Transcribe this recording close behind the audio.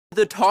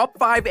The top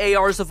 5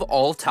 ARs of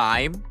all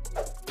time?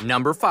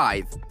 Number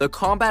 5. The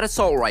Combat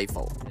Assault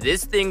Rifle.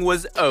 This thing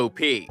was OP.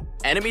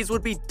 Enemies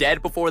would be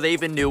dead before they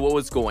even knew what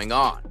was going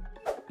on.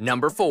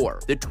 Number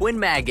 4. The Twin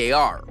Mag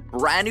AR.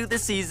 Brand new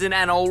this season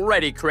and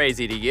already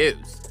crazy to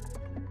use.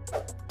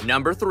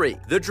 Number 3.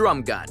 The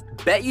Drum Gun.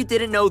 Bet you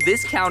didn't know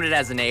this counted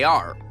as an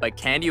AR, but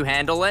can you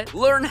handle it?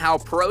 Learn how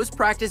pros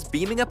practice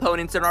beaming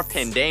opponents in our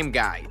pinned aim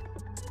guide.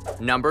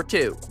 Number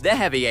 2. The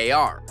Heavy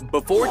AR.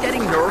 Before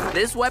getting nerfed,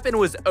 this weapon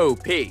was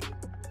OP.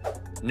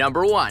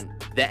 Number 1.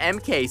 The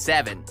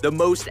MK7, the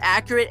most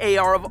accurate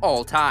AR of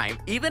all time,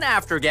 even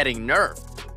after getting nerfed.